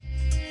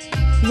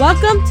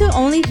Welcome to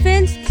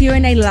OnlyFins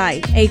Q&A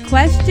Live, a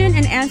question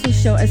and answer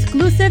show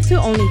exclusive to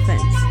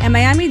OnlyFins and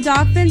Miami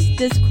Dolphins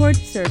Discord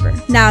server.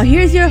 Now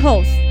here's your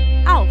host,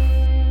 Alf.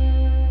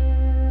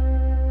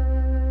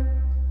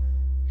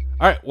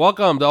 All right,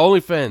 welcome to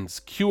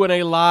OnlyFins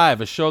Q&A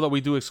Live, a show that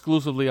we do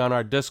exclusively on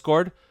our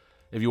Discord.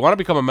 If you want to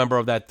become a member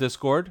of that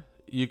Discord,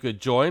 you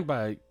could join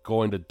by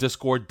going to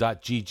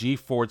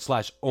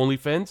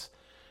discord.gg/OnlyFins,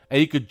 and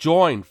you could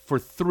join for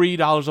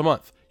 $3 a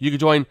month. You could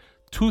join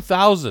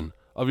 2,000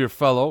 of your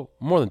fellow,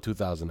 more than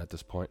 2,000 at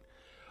this point,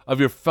 of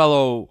your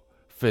fellow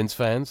Fins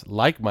fans,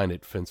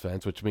 like-minded Fins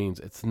fans, which means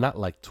it's not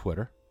like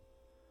Twitter.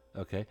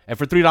 Okay, and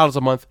for $3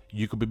 a month,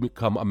 you could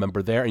become a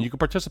member there, and you can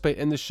participate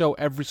in this show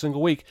every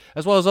single week,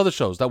 as well as other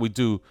shows that we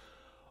do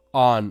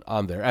on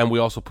there. And we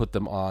also put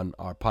them on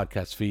our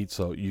podcast feed,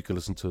 so you can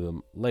listen to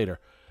them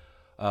later.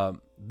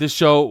 This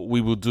show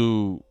we will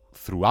do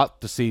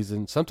throughout the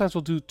season. Sometimes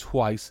we'll do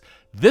twice.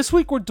 This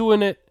week we're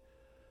doing it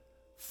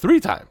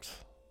 3 times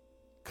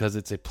because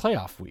it's a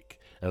playoff week.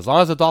 And as long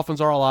as the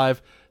Dolphins are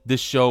alive, this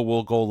show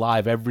will go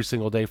live every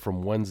single day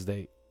from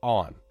Wednesday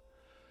on.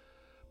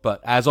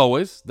 But as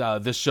always,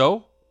 this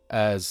show,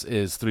 as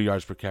is 3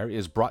 yards per carry,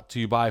 is brought to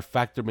you by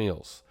Factor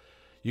Meals.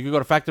 You can go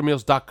to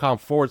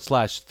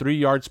factormeals.com/3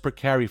 yards per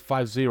carry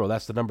 50.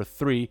 That's the number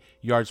 3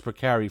 yards per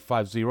carry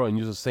 50, and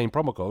use the same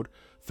promo code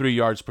 3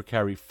 yards per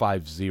carry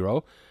 50,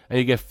 and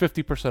you get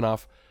 50%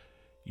 off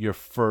your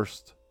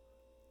first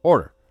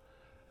order.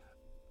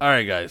 All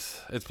right,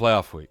 guys, it's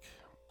playoff week.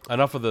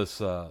 Enough of this,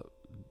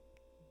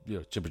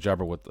 jibber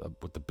jabber with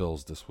the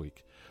Bills this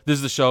week. This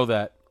is the show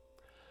that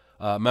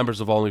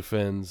members of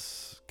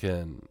OnlyFins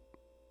can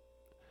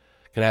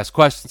ask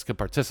questions, can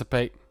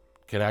participate,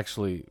 can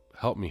actually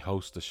help me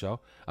host the show.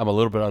 I'm a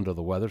little bit under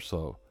the weather,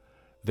 so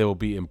they will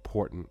be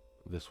important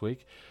this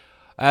week.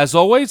 As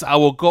always, I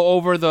will go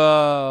over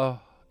the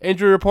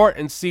injury report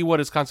and see what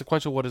is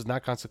consequential, what is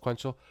not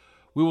consequential.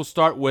 We will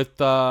start with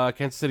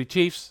Kansas City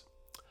Chiefs.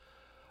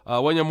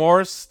 William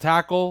Morris,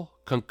 tackle,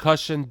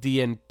 concussion,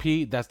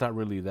 DNP. That's not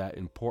really that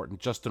important.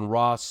 Justin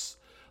Ross,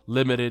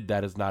 limited.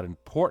 That is not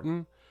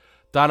important.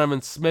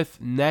 Donovan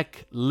Smith,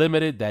 neck,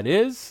 limited. That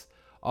is,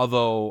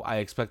 although I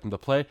expect him to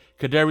play.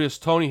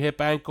 Kadarius Toney, hip,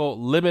 ankle,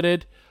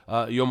 limited.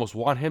 You almost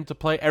want him to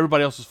play.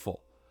 Everybody else is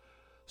full.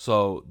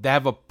 So they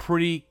have a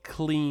pretty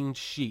clean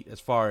sheet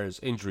as far as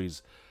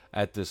injuries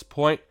at this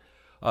point.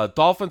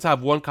 Dolphins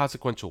have one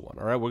consequential one.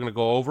 All right, we're going to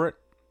go over it.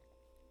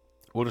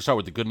 We're going to start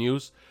with the good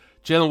news.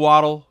 Jalen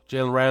Waddle,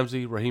 Jalen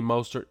Ramsey, Raheem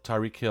Mostert,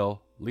 Tyreek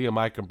Hill, Liam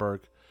Eichenberg,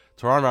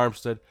 Teron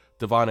Armstead,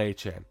 Devon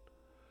Achane.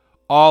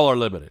 All are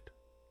limited.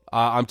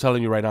 I'm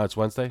telling you right now, it's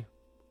Wednesday.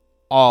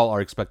 All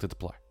are expected to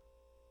play.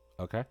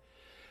 Okay?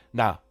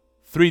 Now,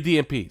 3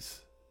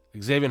 DNPs.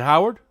 Xavier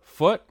Howard,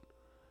 foot.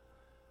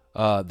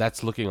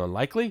 That's looking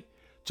unlikely.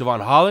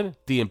 Javon Holland,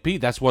 DNP.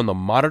 That's one to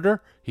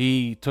monitor.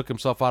 He took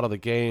himself out of the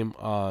game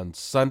on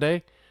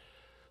Sunday.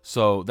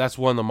 So that's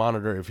one to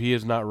monitor. If he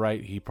is not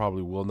right, he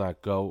probably will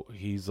not go.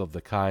 He's of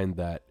the kind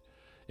that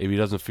if he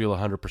doesn't feel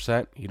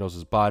 100%, he knows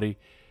his body,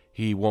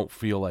 he won't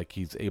feel like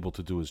he's able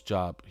to do his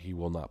job. He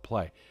will not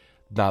play.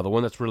 Now, the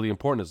one that's really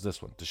important is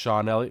this one.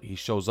 Deshaun Elliott, he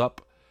shows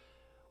up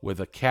with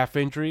a calf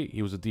injury.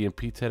 He was a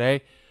DNP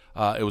today.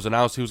 It was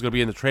announced he was going to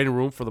be in the training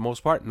room for the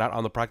most part, not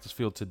on the practice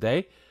field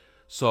today.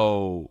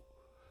 So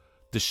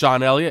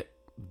Deshaun Elliott,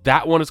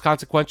 that one is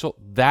consequential.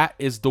 That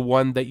is the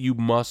one that you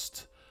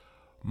must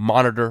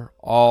monitor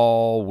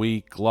all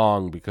week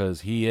long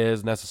because he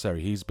is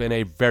necessary. He's been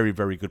a very,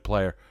 very good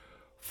player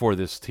for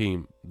this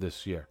team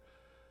this year.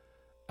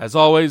 As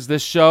always,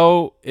 this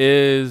show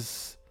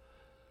is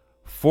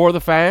for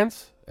the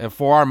fans and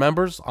for our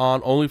members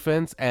on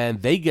OnlyFins,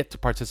 and they get to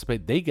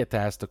participate. They get to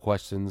ask the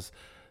questions.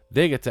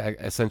 They get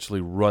to essentially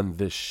run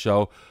this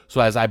show.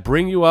 So as I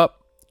bring you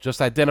up,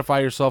 just identify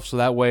yourself so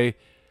that way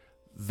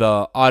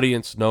the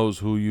audience knows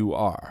who you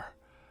are.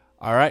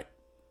 All right,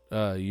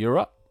 you're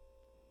up.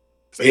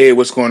 Hey,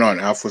 what's going on,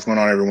 Alf? What's going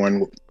on,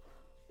 everyone?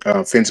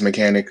 Fins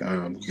Mechanic.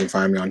 You can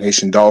find me on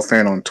Haitian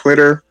Dolphin on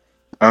Twitter.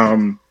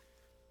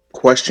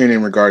 Question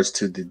in regards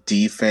to the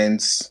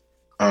defense.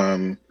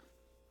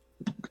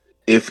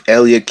 If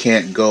Elliott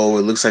can't go,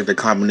 it looks like the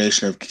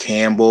combination of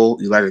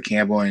Elijah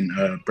Campbell,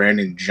 and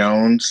Brandon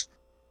Jones.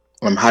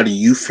 How do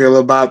you feel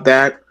about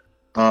that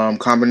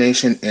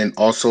combination? And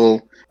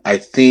also, I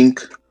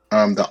think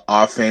the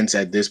offense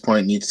at this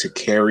point needs to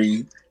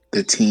carry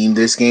the team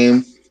this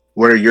game.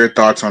 What are your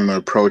thoughts on the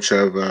approach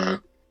of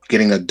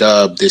getting a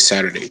dub this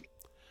Saturday?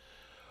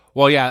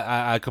 Well,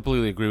 yeah, I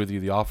completely agree with you.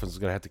 The offense is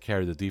going to have to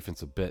carry the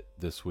defense a bit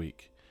this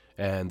week.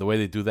 And the way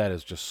they do that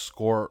is just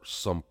score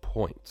some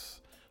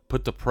points.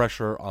 Put the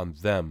pressure on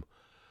them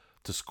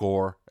to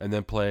score, and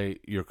then play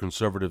your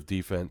conservative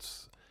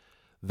defense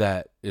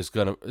that is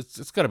going to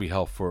it's going to be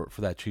hell for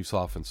that Chiefs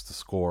offense to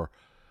score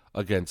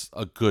against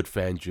a good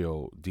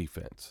Fangio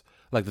defense.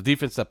 Like the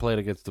defense that played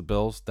against the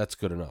Bills, that's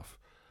good enough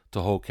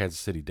to hold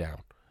Kansas City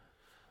down.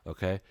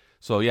 Okay?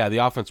 So, yeah, the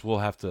offense will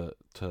have to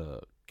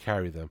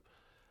carry them.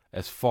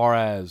 As far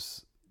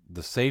as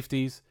the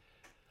safeties,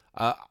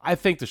 I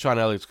think Deshaun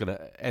Elliott's going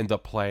to end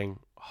up playing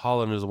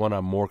Holland is the one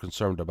I'm more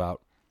concerned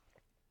about.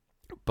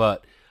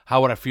 But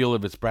how would I feel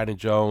if it's Brandon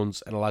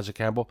Jones and Elijah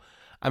Campbell?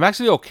 I'm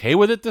actually okay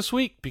with it this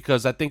week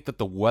because I think that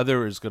the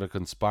weather is going to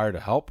conspire to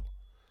help.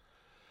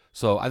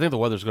 So I think the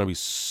weather is going to be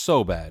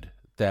so bad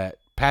that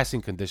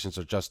passing conditions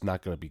are just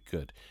not going to be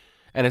good.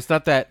 And it's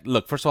not that,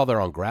 look, first of all, they're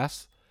on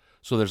grass,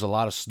 so there's a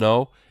lot of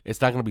snow.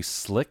 It's not going to be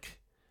slick,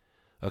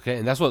 okay?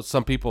 And that's what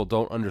some people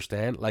don't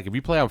understand. Like, if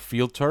you play on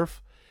field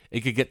turf,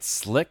 it could get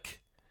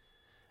slick.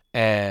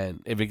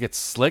 And if it gets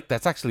slick,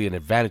 that's actually an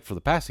advantage for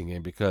the passing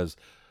game because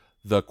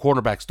the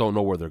cornerbacks don't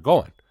know where they're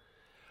going.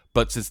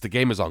 But since the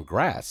game is on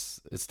grass,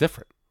 it's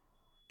different.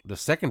 The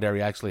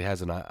secondary actually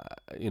has an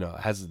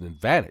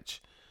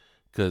advantage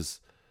because,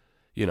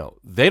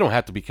 they don't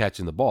have to be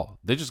catching the ball.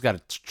 They just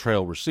got to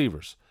trail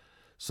receivers.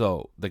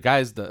 So the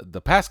guys,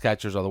 the pass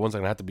catchers are the ones that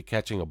are going to have to be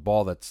catching a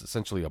ball that's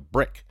essentially a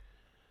brick.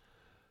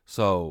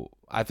 So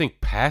I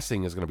think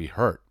passing is going to be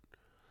hurt.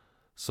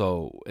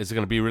 So is it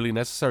going to be really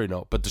necessary?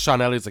 No. But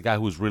Deshaun Elliott's a guy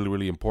who's really,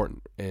 really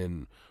important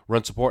in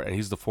run support, and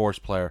he's the force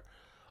player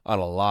on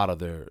a lot of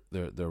their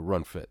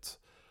run fits.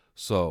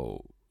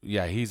 So,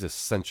 yeah, he's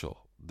essential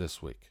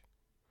this week.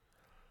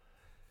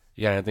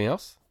 You got anything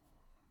else?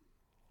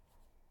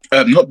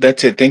 Nope,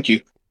 that's it. Thank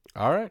you.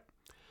 All right.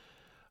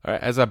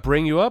 As I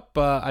bring you up,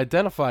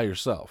 identify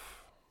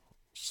yourself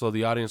so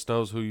the audience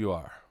knows who you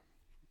are.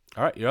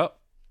 All right, you're up.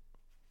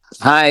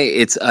 Hi,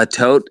 it's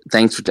Tote.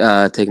 Thanks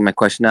for taking my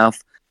question,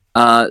 Alf.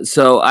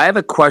 So I have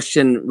a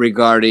question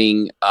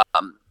regarding,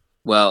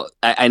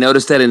 I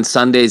noticed that in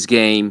Sunday's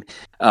game,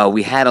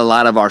 we had a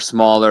lot of our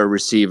smaller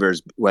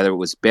receivers, whether it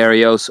was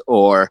Berrios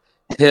or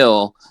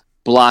Hill,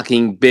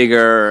 blocking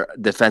bigger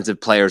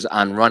defensive players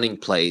on running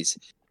plays.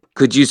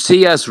 Could you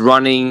see us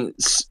running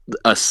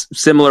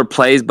similar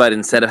plays, but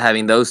instead of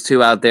having those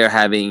two out there,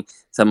 having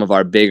some of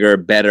our bigger,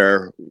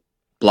 better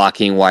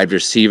blocking wide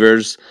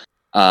receivers?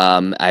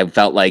 I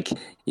felt like,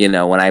 when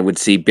I would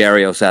see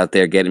Berrios out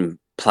there getting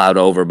plowed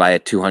over by a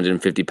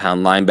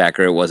 250-pound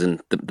linebacker, it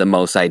wasn't the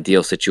most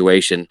ideal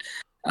situation,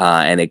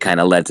 and it kind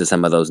of led to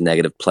some of those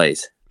negative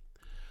plays.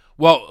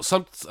 Well,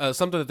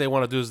 something that they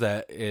want to do is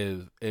they're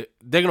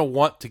going to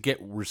want to get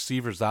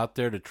receivers out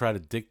there to try to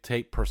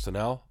dictate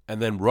personnel and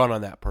then run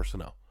on that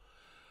personnel.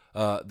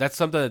 That's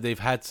something that they've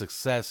had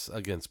success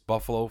against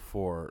Buffalo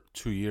for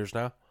 2 years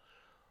now.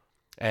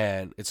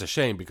 And it's a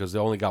shame because they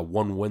only got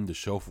one win to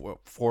show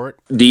for it.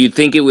 Do you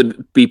think it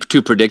would be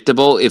too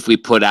predictable if we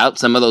put out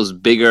some of those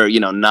bigger, if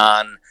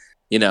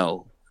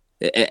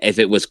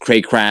it was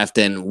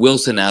Craycraft and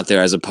Wilson out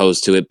there as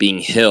opposed to it being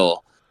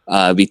Hill?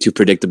 Be too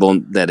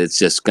predictable that it's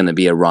just going to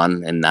be a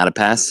run and not a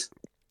pass?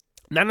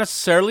 Not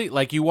necessarily.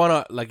 Like you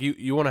want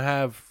to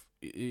have,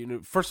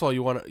 first of all,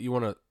 you want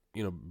to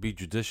be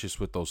judicious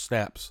with those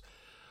snaps,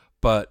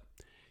 but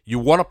you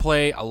want to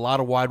play a lot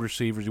of wide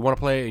receivers. You want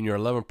to play in your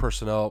 11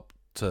 personnel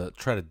to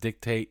try to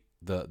dictate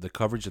the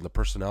coverage and the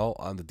personnel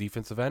on the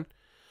defensive end.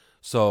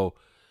 So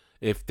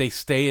if they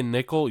stay in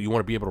nickel, you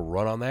want to be able to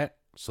run on that.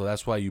 So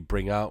that's why you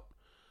bring out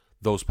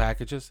those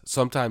packages.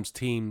 Sometimes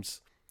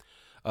teams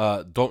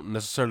don't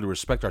necessarily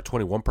respect our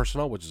 21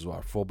 personnel, which is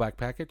our fullback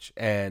package,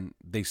 and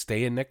they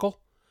stay in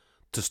nickel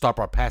to stop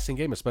our passing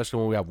game, especially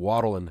when we have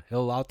Waddle and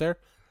Hill out there.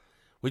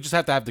 We just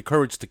have to have the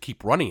courage to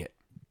keep running it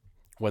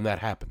when that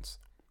happens.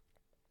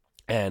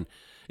 And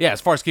yeah,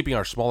 as far as keeping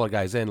our smaller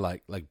guys in,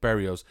 like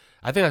Berrios,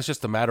 I think that's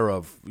just a matter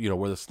of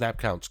where the snap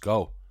counts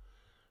go.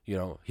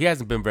 He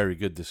hasn't been very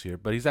good this year,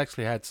 but he's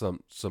actually had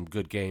some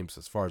good games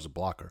as far as a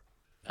blocker.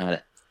 Got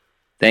it.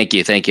 Thank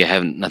you. I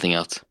have nothing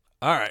else.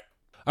 All right.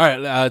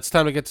 It's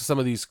time to get to some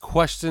of these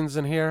questions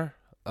in here.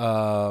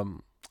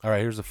 All right,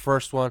 here's the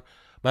first one.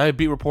 Miami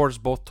beat reporters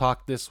both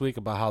talked this week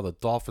about how the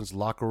Dolphins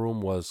locker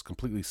room was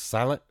completely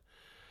silent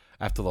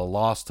after the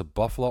loss to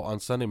Buffalo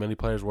on Sunday. Many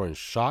players were in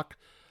shock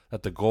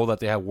that the goal that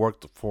they had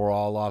worked for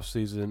all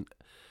offseason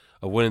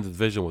of winning the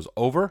division was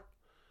over.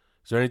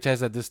 Is there any chance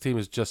that this team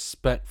is just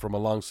spent from a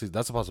long season?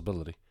 That's a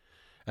possibility.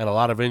 And a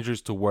lot of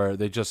injuries to where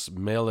they just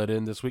mail it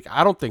in this week?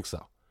 I don't think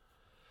so.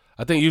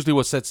 I think usually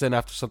what sets in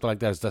after something like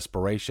that is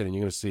desperation, and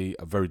you're going to see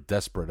a very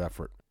desperate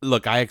effort.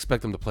 Look, I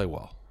expect them to play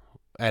well.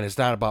 And it's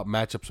not about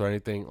matchups or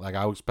anything. Like,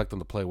 I would expect them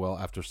to play well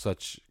after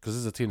such, because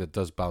this is a team that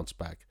does bounce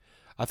back.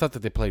 I thought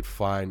that they played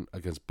fine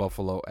against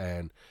Buffalo,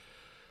 and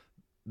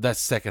that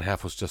second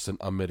half was just an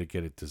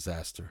unmitigated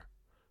disaster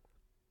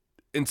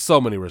in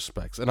so many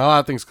respects. And a lot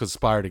of things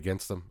conspired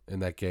against them in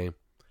that game.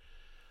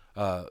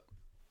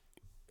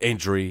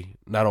 Injury,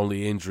 not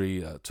only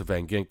injury to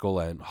Van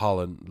Ginkel and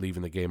Holland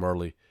leaving the game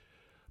early,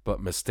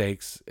 but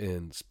mistakes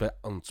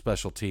on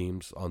special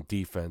teams, on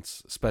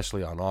defense,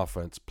 especially on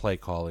offense, play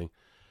calling.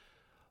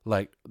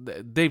 Like,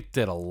 they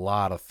did a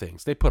lot of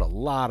things. They put a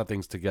lot of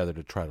things together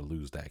to try to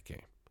lose that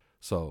game.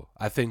 So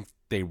I think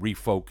they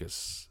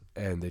refocus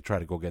and they try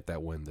to go get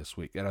that win this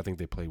week. And I think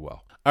they play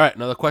well. All right,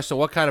 another question.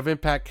 What kind of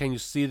impact can you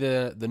see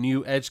the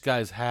new edge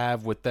guys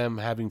have with them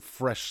having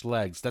fresh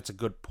legs? That's a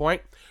good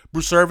point.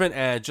 Bruce Irvin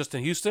and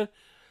Justin Houston.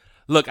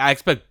 Look, I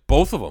expect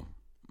both of them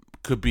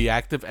could be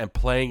active and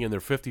playing in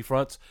their 50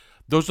 fronts.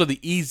 Those are the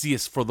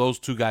easiest for those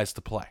two guys to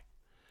play.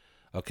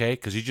 okay?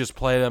 Because you just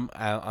play them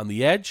on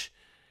the edge,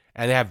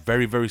 and they have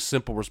very, very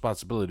simple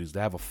responsibilities. They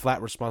have a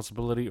flat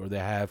responsibility, or they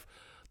have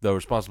the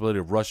responsibility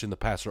of rushing the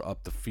passer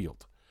up the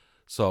field.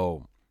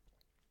 So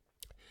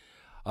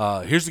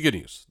here's the good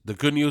news. The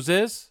good news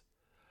is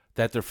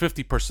that their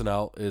 50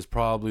 personnel is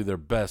probably their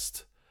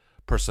best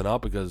personnel,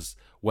 because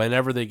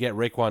whenever they get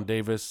Raekwon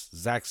Davis,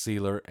 Zach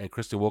Sealer, and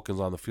Christian Wilkins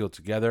on the field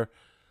together,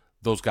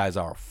 those guys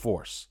are a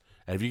force.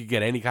 And if you could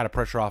get any kind of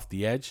pressure off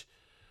the edge,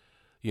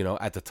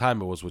 at the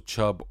time it was with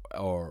Chubb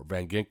or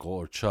Van Ginkel,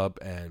 or Chubb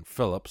and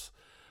Phillips,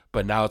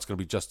 but now it's going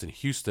to be Justin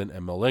Houston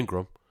and Mel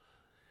Ingram.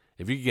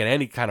 If you can get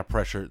any kind of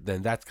pressure,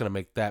 then that's going to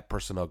make that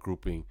personnel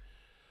grouping,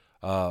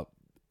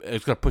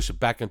 it's going to push it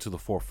back into the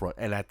forefront.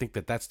 And I think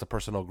that that's the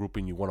personnel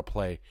grouping you want to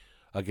play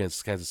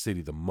against Kansas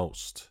City the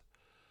most.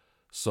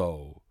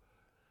 So,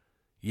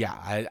 yeah,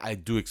 I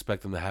do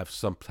expect them to have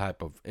some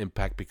type of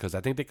impact, because I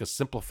think they could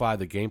simplify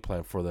the game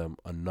plan for them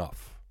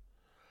enough.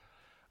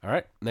 All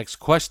right, next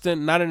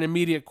question. Not an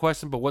immediate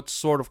question, but what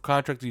sort of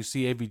contract do you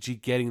see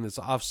AVG getting this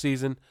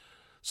offseason?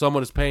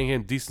 Someone is paying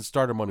him decent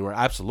starter money.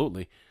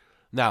 Absolutely.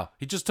 Now,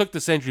 he just took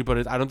this injury,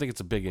 but I don't think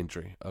it's a big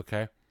injury,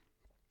 okay?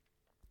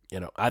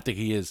 I think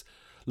he is.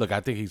 Look,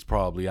 I think he's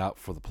probably out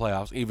for the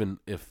playoffs. Even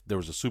if there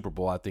was a Super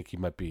Bowl, I think he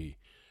might be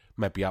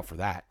out for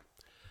that.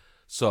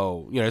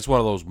 So, it's one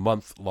of those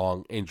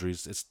month-long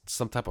injuries. It's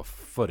some type of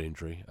foot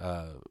injury.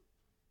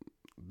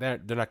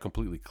 They're not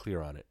completely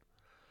clear on it.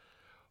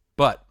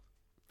 But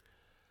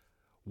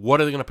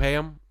what are they going to pay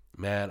him?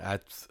 Man,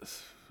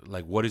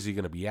 what is he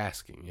going to be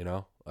asking,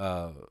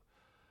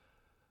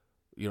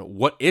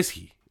 what is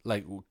he?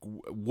 Like,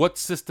 what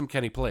system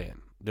can he play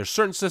in? There's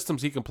certain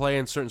systems he can play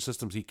in, certain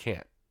systems he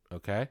can't,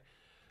 okay?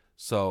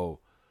 So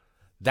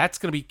that's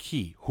going to be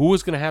key. Who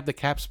is going to have the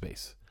cap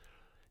space?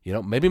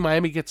 Maybe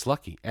Miami gets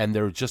lucky, and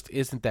there just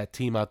isn't that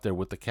team out there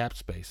with the cap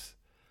space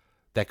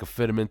that could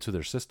fit him into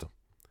their system.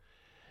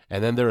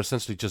 And then they're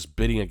essentially just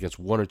bidding against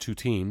one or two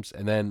teams,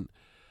 and then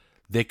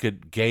they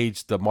could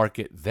gauge the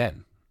market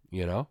then,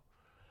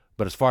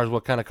 But as far as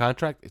what kind of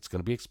contract, it's going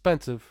to be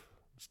expensive.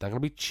 It's not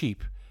going to be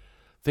cheap.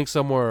 Think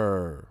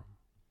somewhere,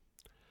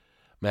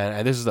 man,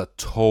 and this is a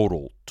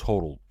total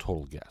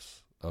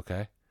guess,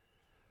 okay?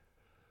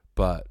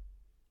 But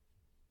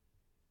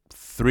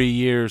 3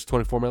 years,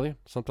 $24 million,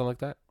 something like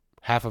that.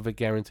 Half of it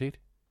guaranteed.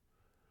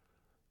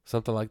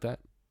 Something like that.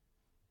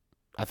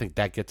 I think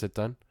that gets it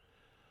done.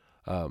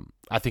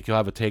 I think you'll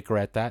have a taker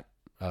at that.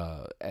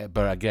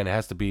 But again, it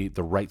has to be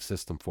the right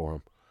system for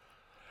him.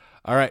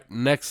 All right,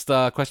 next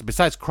question.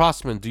 Besides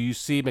Crossman, do you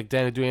see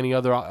McDaniel doing any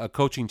other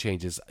coaching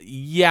changes?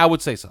 Yeah, I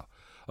would say so.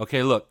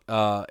 Okay, look,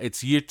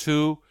 it's year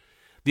 2.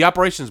 The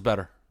operation's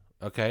better,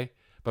 okay?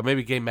 But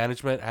maybe game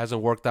management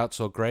hasn't worked out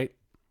so great.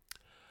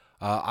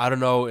 I don't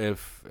know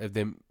if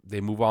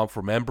they move on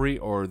from Embry,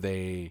 or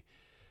they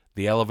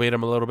elevate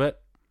him a little bit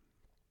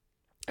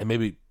and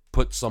maybe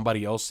put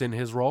somebody else in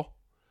his role.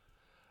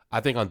 I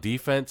think on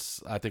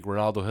defense, I think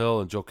Ronaldo Hill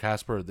and Joe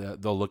Casper,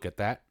 they'll look at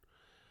that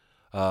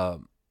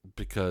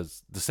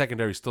because the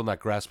secondary is still not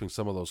grasping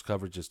some of those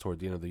coverages toward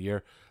the end of the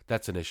year.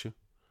 That's an issue.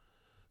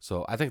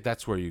 So I think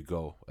that's where you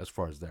go as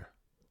far as there.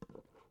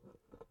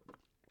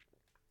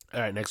 All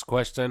right, next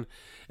question.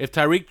 If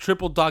Tyreek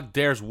triple dog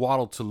dares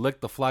Waddle to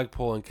lick the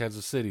flagpole in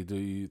Kansas City, do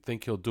you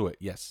think he'll do it?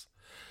 Yes.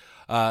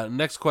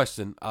 Next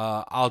question.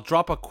 I'll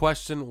drop a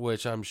question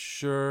which I'm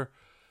sure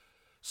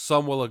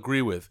some will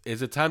agree with.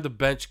 Is it time to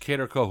bench Kid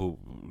or Kohu?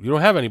 You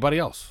don't have anybody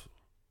else.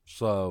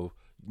 So,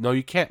 no,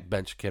 you can't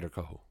bench Kid or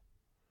Kohu.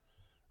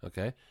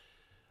 Okay?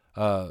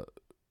 I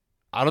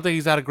don't think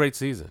he's had a great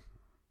season.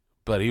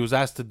 But he was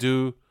asked to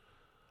do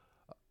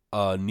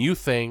a new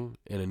thing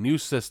in a new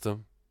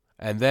system.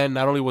 And then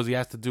not only was he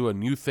asked to do a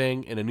new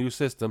thing in a new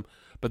system,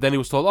 but then he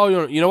was told,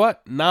 oh, you know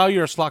what? Now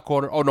you're a slot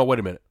corner. Oh, no, wait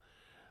a minute.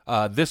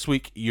 This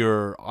week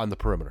you're on the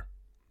perimeter.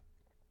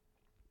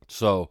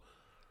 So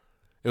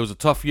it was a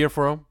tough year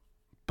for him,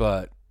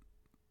 but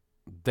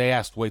they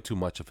asked way too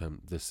much of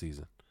him this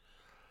season.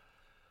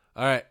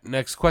 All right,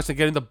 next question.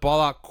 Getting the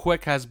ball out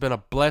quick has been a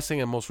blessing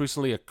and most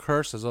recently a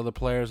curse, as other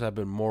players have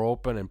been more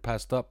open and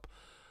passed up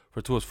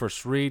for Tua's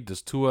first read.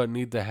 Does Tua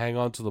need to hang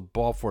on to the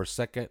ball for a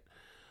second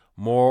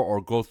more or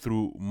go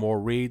through more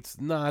reads?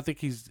 No, I think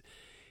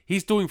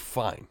he's doing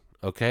fine,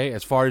 okay,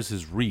 as far as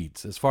his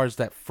reads. As far as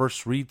that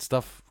first read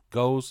stuff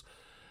goes,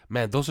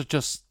 man, those are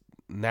just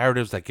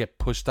narratives that get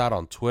pushed out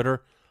on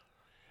Twitter,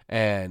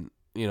 and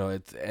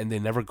and they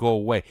never go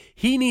away.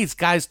 He needs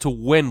guys to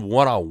win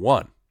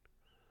one-on-one,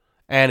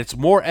 and it's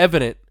more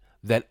evident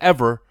than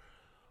ever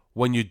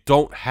when you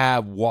don't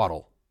have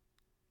Waddle,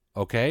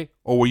 okay,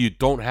 or when you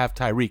don't have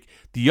Tyreek.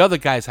 The other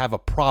guys have a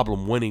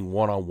problem winning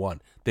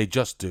one-on-one. They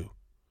just do.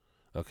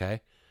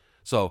 Okay,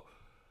 so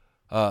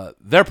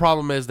their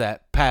problem is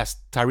that past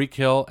Tyreek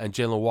Hill and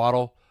Jalen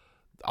Waddle,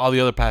 all the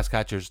other pass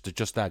catchers, they're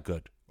just not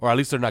good, or at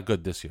least they're not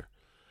good this year.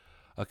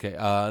 Okay,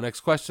 next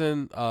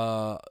question.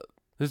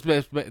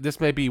 This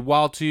may be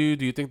wild to you.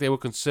 Do you think they would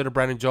consider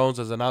Brandon Jones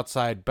as an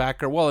outside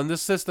backer? Well, in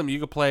this system,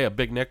 you could play a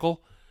big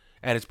nickel,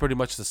 and it's pretty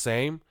much the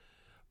same.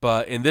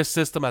 But in this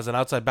system, as an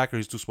outside backer,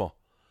 he's too small.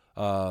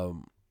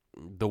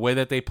 the way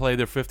that they play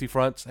their 50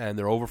 fronts and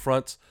their over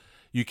fronts,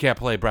 you can't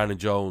play Brandon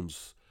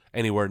Jones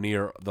anywhere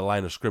near the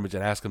line of scrimmage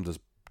and ask him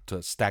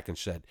to stack and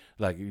shed.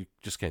 Like, you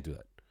just can't do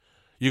that.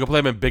 You can play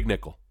him in big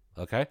nickel,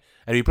 okay?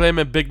 And if you play him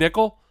in big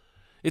nickel,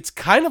 it's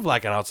kind of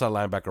like an outside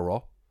linebacker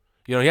role.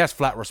 You know, he has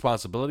flat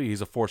responsibility.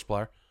 He's a force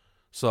player.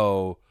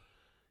 So,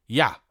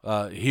 yeah,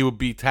 he would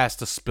be tasked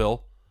to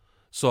spill.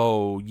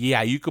 So,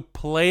 yeah, you could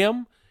play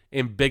him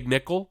in big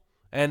nickel,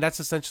 and that's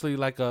essentially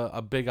like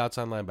a big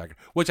outside linebacker,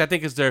 which I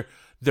think is their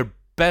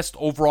best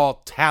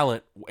overall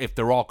talent if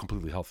they're all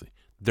completely healthy.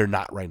 They're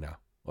not right now,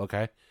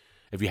 okay?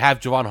 If you have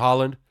Javon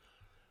Holland,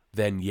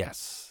 then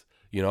yes.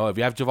 You know, if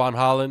you have Javon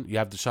Holland, you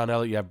have Deshaun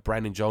Elliott, you have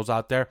Brandon Jones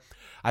out there,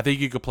 I think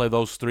you could play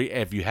those three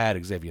if you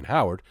had Xavier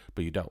Howard,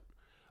 but you don't,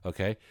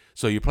 okay?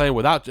 So you're playing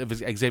without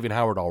Xavier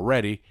Howard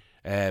already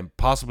and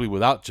possibly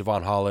without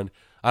Javon Holland.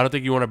 I don't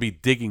think you want to be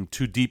digging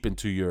too deep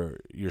into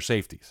your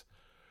safeties.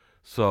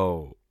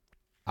 So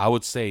I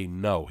would say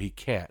no, he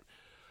can't.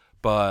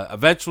 But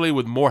eventually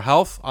with more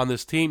health on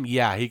this team,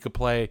 yeah, he could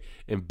play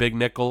in big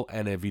nickel,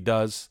 and if he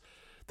does,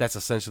 that's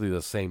essentially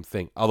the same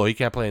thing. Although he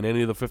can't play in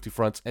any of the 50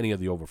 fronts, any of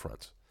the over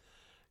fronts.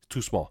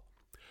 Too small.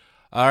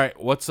 All right,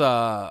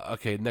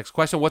 okay, next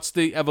question. What's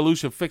the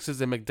evolution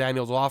fixes in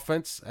McDaniel's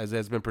offense, as it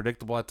has been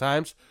predictable at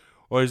times?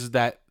 Or is it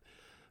that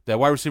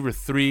wide receiver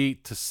 3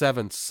 to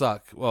 7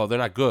 suck? Well, they're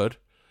not good.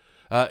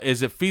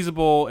 Is it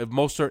feasible if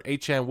Mostert,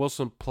 Achane,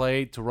 Wilson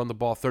play to run the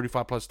ball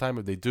 35-plus times?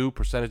 If they do,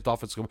 percentage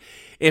Dolphins.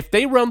 If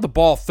they run the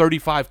ball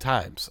 35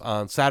 times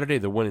on Saturday,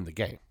 they're winning the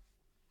game.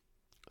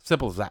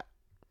 Simple as that.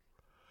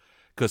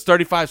 Because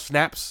 35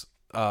 snaps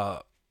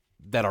that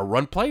are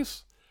run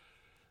plays,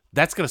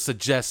 that's going to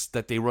suggest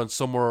that they run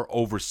somewhere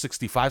over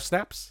 65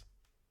 snaps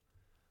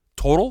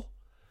total.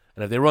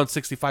 And if they run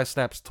 65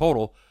 snaps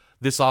total,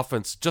 this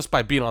offense, just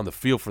by being on the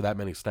field for that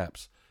many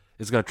snaps,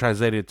 is going to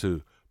translate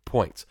into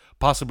points,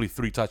 possibly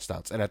 3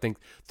 touchdowns. And I think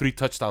 3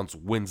 touchdowns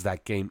wins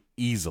that game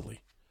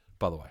easily,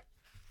 by the way.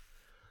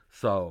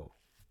 So,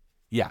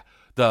 yeah,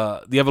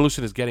 the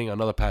evolution is getting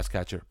another pass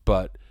catcher.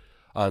 But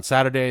on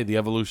Saturday, the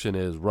evolution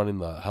is running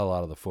the hell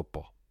out of the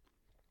football.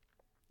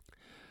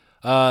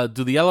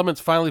 Do the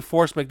elements finally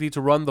force McD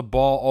to run the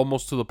ball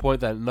almost to the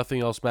point that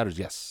nothing else matters?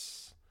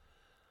 Yes.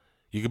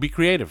 You can be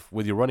creative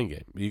with your running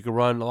game. You can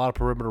run a lot of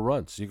perimeter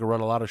runs. You can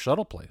run a lot of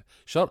shuffle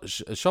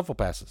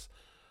passes.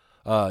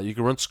 You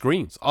can run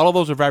screens. All of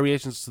those are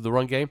variations to the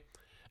run game,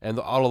 and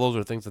all of those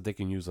are things that they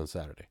can use on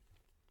Saturday.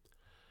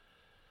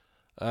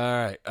 All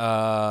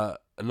right.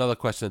 Another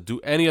question. Do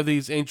any of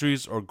these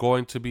injuries are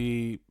going to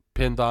be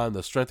pinned on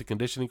the strength and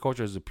conditioning coach,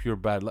 or is it pure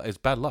bad luck? It's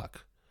bad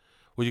luck.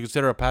 Would you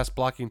consider a pass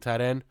blocking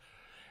tight end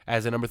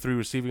as a number 3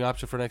 receiving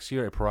option for next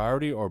year a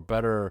priority, or a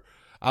better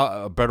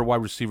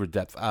wide receiver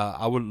depth?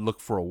 I would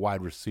look for a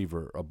wide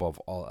receiver above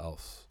all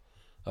else.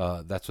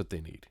 That's what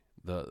they need.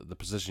 The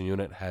position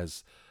unit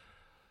has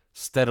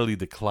steadily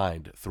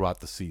declined throughout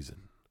the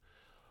season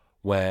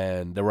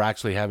when they were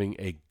actually having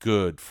a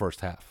good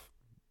first half.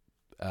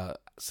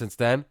 Since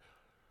then,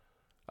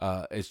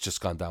 it's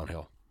just gone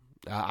downhill.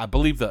 I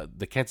believe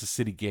the Kansas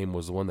City game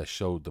was the one that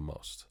showed the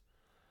most.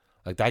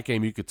 Like, that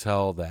game, you could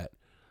tell that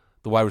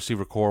the wide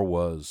receiver core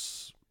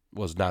was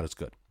not as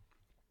good,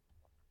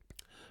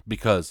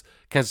 because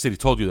Kansas City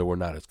told you they were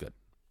not as good.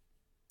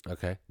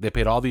 Okay, they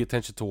paid all the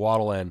attention to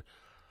Waddle and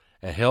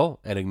Hill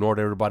and ignored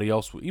everybody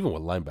else, even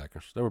with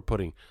linebackers. They were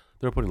putting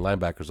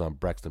linebackers on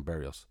Braxton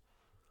Berrios,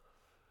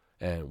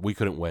 and we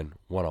couldn't win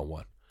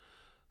 1-on-1.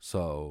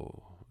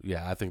 So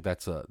yeah, I think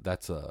that's a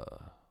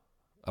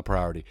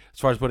priority. As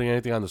far as putting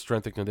anything on the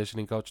strength and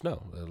conditioning coach,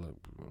 no,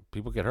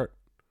 people get hurt.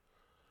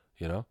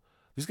 You know,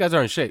 these guys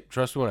are in shape.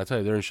 Trust me when I tell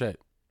you, they're in shape.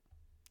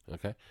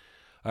 Okay.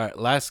 All right.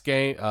 Last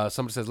game.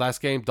 Somebody says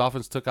last game,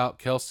 Dolphins took out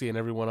Kelsey and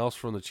everyone else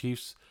from the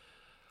Chiefs.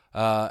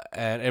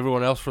 And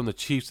everyone else from the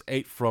Chiefs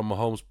ate from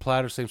Mahomes'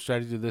 platter. Same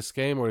strategy this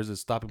game, or is it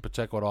stopping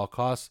Pacheco at all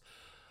costs?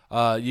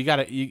 You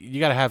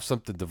gotta have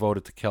something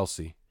devoted to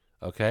Kelsey,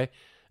 okay,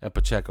 and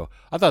Pacheco.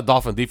 I thought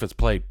Dolphin defense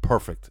played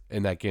perfect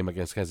in that game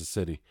against Kansas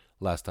City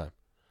last time.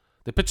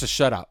 They pitched a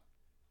shutout,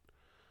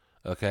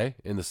 okay,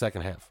 in the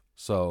second half.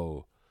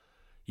 So,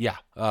 yeah,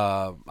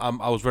 I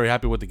was very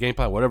happy with the game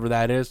plan, whatever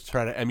that is.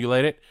 Try to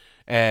emulate it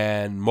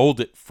and mold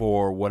it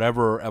for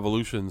whatever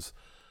evolutions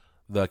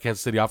the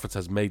Kansas City offense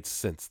has made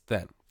since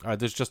then. All right,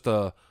 there's just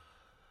a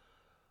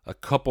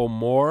couple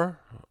more.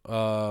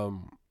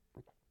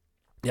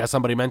 Yeah,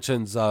 somebody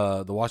mentions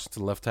the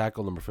Washington left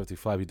tackle, number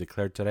 55, he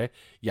declared today.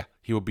 Yeah,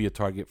 he will be a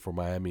target for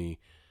Miami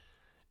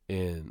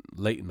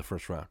late in the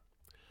first round.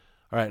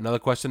 All right, another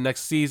question.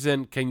 Next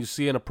season, can you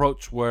see an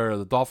approach where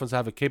the Dolphins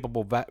have a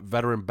capable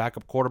veteran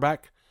backup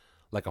quarterback,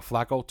 like a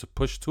Flacco, to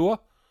push Tua?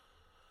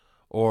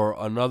 Or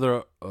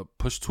another,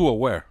 push Tua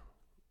where?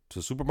 To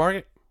the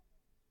supermarket?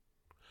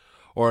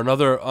 Or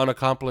another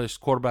unaccomplished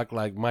quarterback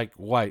like Mike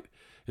White?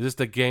 Is this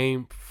the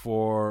game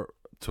to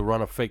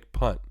run a fake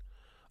punt?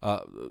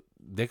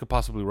 They could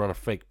possibly run a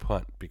fake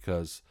punt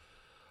because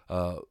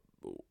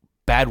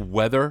bad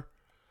weather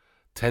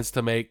tends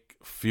to make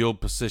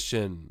field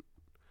position.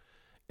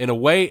 In a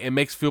way, it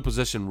makes field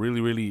position really,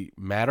 really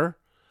matter.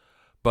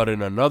 But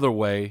in another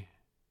way,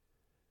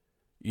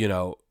 you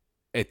know,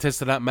 it tends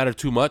to not matter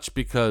too much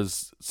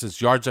because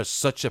since yards are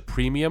such a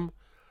premium,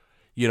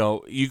 you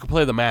know, you can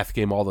play the math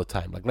game all the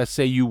time. Like, let's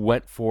say you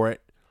went for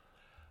it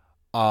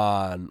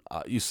on,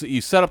 you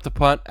set up the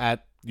punt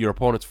at your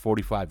opponent's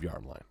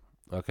 45-yard line,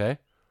 okay?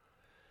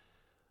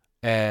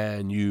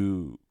 And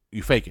you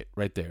fake it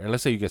right there. And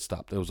let's say you get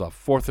stopped. It was a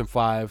 4th and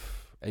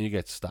 5, and you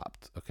get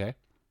stopped, okay?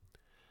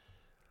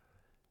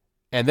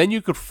 And then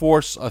you could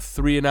force a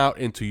 3-and-out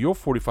into your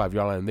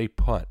 45-yard line, and they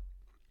punt.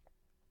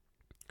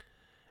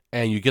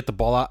 And you get the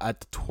ball out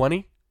at the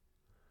 20.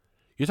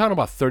 You're talking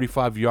about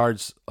 35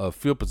 yards of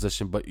field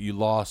position, but you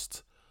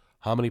lost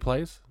how many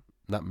plays?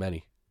 Not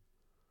many.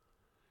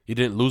 You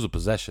didn't lose a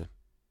possession.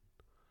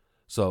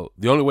 So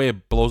the only way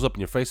it blows up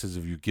in your face is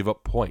if you give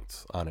up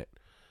points on it.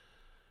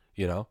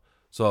 You know?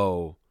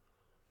 So,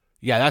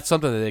 yeah, that's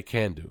something that they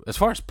can do. As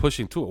far as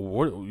pushing Tua,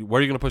 where are you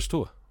going to push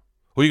Tua?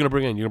 Who are you going to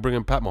bring in? You going to bring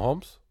in Pat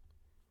Mahomes?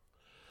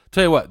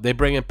 Tell you what, they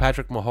bring in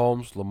Patrick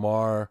Mahomes,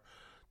 Lamar,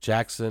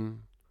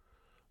 Jackson,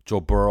 Joe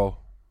Burrow,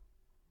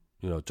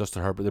 you know,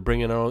 Justin Herbert. They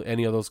bring in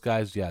any of those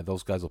guys, yeah,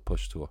 those guys will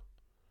push Tua.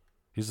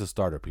 He's the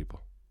starter,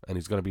 people. And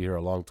he's going to be here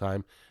a long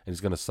time, and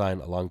he's going to sign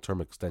a long-term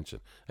extension.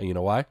 And you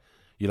know why?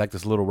 You like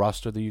this little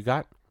roster that you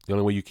got? The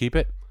only way you keep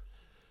it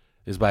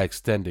is by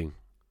extending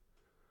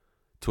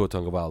Tua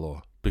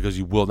Tagovailoa, because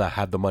you will not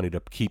have the money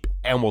to keep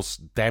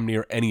almost damn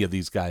near any of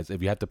these guys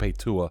if you have to pay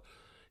Tua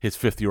his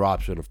 5th-year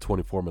option of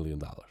 $24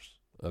 million.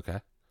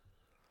 Okay?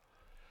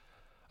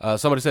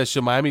 Somebody says,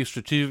 should Miami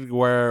strategically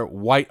wear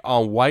white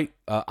on white?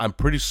 I'm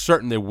pretty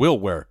certain they will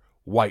wear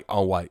white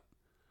on white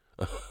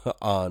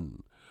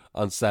on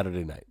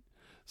Saturday night.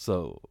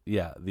 So,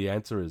 yeah, the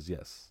answer is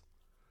yes.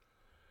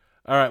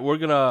 All right, we're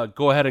going to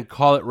go ahead and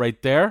call it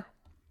right there.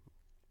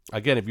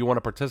 Again, if you want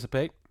to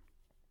participate,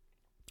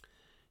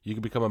 you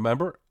can become a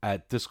member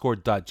at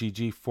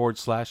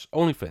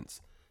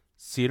discord.gg/OnlyFins.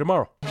 See you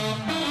tomorrow.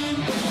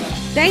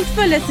 Thanks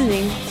for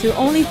listening to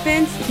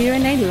OnlyFins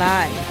Q&A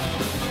Live.